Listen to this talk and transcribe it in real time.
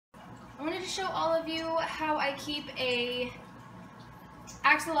I wanted to show all of you how I keep a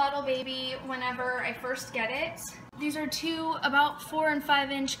axolotl baby whenever I first get it. These are two about 4 and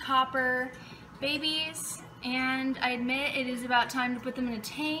 5 inch copper babies, and I admit it is about time to put them in a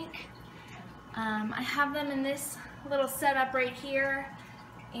tank. I have them in this little setup right here,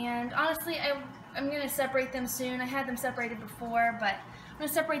 and honestly I'm going to separate them soon. I had them separated before, but I'm going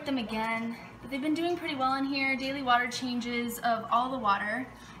to separate them again. But they've been doing pretty well in here. Daily water changes of all the water,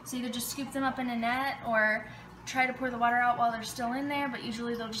 so either just scoop them up in a net or try to pour the water out while they're still in there, but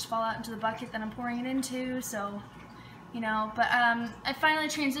usually they'll just fall out into the bucket that I'm pouring it into, so you know. But I finally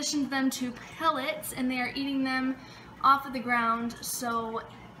transitioned them to pellets, and they are eating them off of the ground, so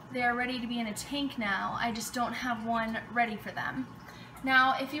they are ready to be in a tank now. I just don't have one ready for them.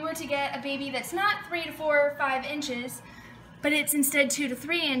 Now, if you were to get a baby that's not 3 to 4 or 5 inches, but it's instead 2 to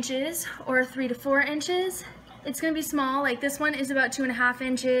 3 inches or 3 to 4 inches, it's going to be small. Like this one is about 2.5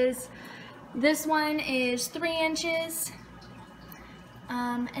 inches. This one is 3 inches.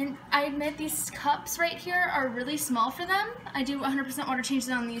 And I admit these cups right here are really small for them. I do 100% water changes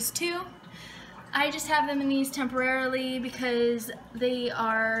on these too. I just have them in these temporarily because they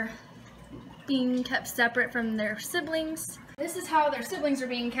are being kept separate from their siblings. This is how their siblings are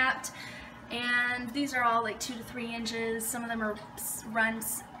being kept, and these are all like 2 to 3 inches. Some of them are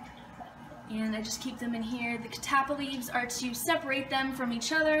runts, and I just keep them in here. The catappa leaves are to separate them from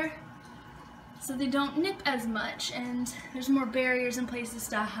each other so they don't nip as much, and there's more barriers and places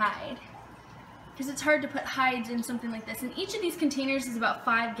to hide, because it's hard to put hides in something like this. And each of these containers is about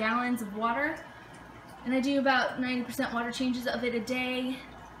 5 gallons of water, and I do about 90% water changes of it a day.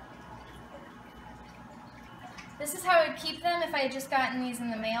 This is how I would keep them if I had just gotten these in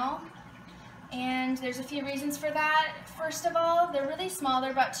the mail, and there's a few reasons for that. First of all, they're really small.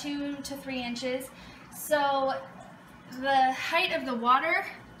 They're about 2 to 3 inches, so the height of the water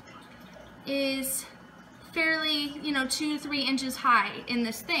is fairly, 2 to 3 inches high in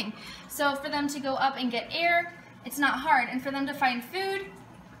this thing. So for them to go up and get air, it's not hard, and for them to find food,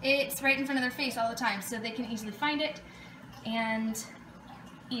 it's right in front of their face all the time, so they can easily find it and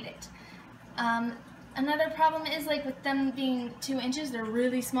eat it. Another problem is, like, with them being 2 inches, they're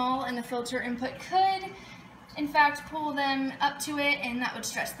really small, and the filter input could in fact pull them up to it, and that would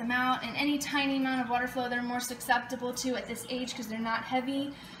stress them out. And any tiny amount of water flow they're more susceptible to at this age, because they're not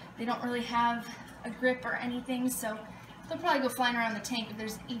heavy. They don't really have a grip or anything, so they'll probably go flying around the tank if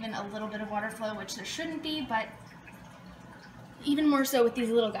there's even a little bit of water flow, which there shouldn't be, but even more so with these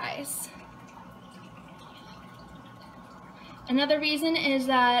little guys. Another reason is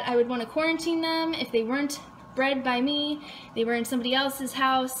that I would want to quarantine them if they weren't bred by me, they were in somebody else's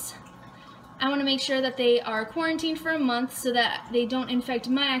house. I want to make sure that they are quarantined for a month so that they don't infect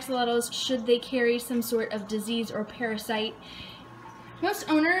my axolotls should they carry some sort of disease or parasite. Most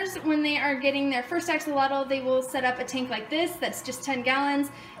owners, when they are getting their first axolotl, they will set up a tank like this that's just 10 gallons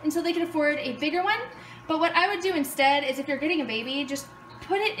until they can afford a bigger one. But what I would do instead is, if you're getting a baby, just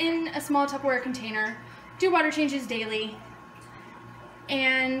put it in a small Tupperware container, do water changes daily,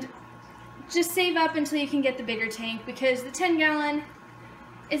 and just save up until you can get the bigger tank, because the 10 gallon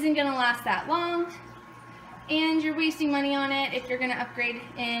isn't going to last that long, and you're wasting money on it if you're going to upgrade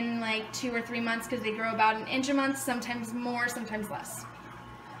in like 2 or 3 months, because they grow about 1 inch a month, sometimes more, sometimes less.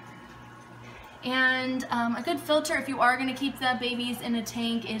 And a good filter, if you are going to keep the babies in a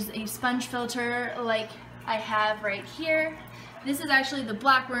tank, is a sponge filter like I have right here. This is actually the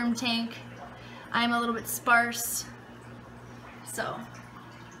black worm tank. I'm a little bit sparse, so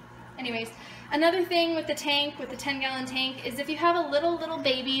anyways. Another thing with the tank, with the 10-gallon tank, is if you have a little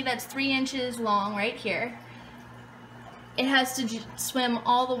baby that's 3 inches long right here, it has to swim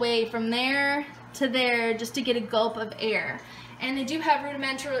all the way from there to there just to get a gulp of air. And they do have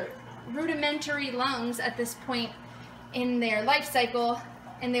rudimentary lungs at this point in their life cycle,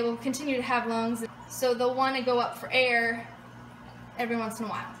 and they will continue to have lungs, so they'll want to go up for air every once in a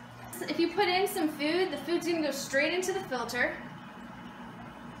while. So if you put in some food, the food's going to go straight into the filter,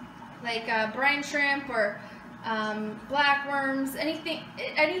 like brine shrimp or black worms. Anything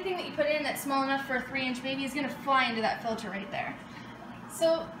that you put in that's small enough for a 3-inch baby is going to fly into that filter right there.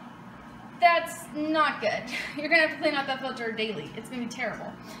 So that's not good. You're going to have to clean out that filter daily. It's going to be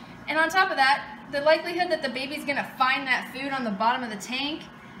terrible. And on top of that, the likelihood that the baby's going to find that food on the bottom of the tank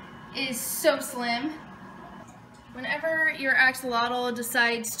is so slim. Whenever your axolotl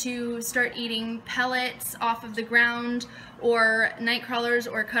decides to start eating pellets off of the ground, or night crawlers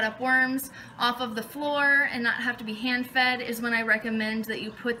or cut up worms off of the floor and not have to be hand fed, is when I recommend that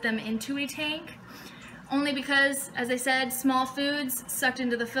you put them into a tank. Only because, as I said, small foods sucked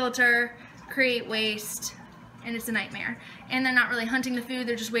into the filter create waste, and it's a nightmare. And they're not really hunting the food,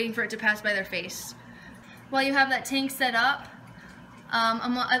 they're just waiting for it to pass by their face. While you have that tank set up,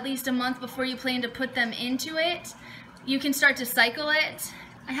 at least a month before you plan to put them into it, you can start to cycle it.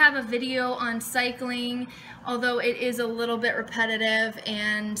 I have a video on cycling, although it is a little bit repetitive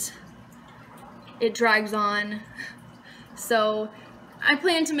and it drags on. So I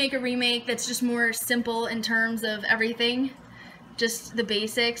plan to make a remake that's just more simple in terms of everything, just the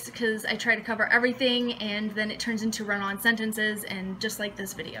basics, because I try to cover everything and then it turns into run-on sentences and just like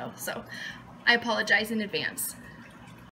this video. So I apologize in advance.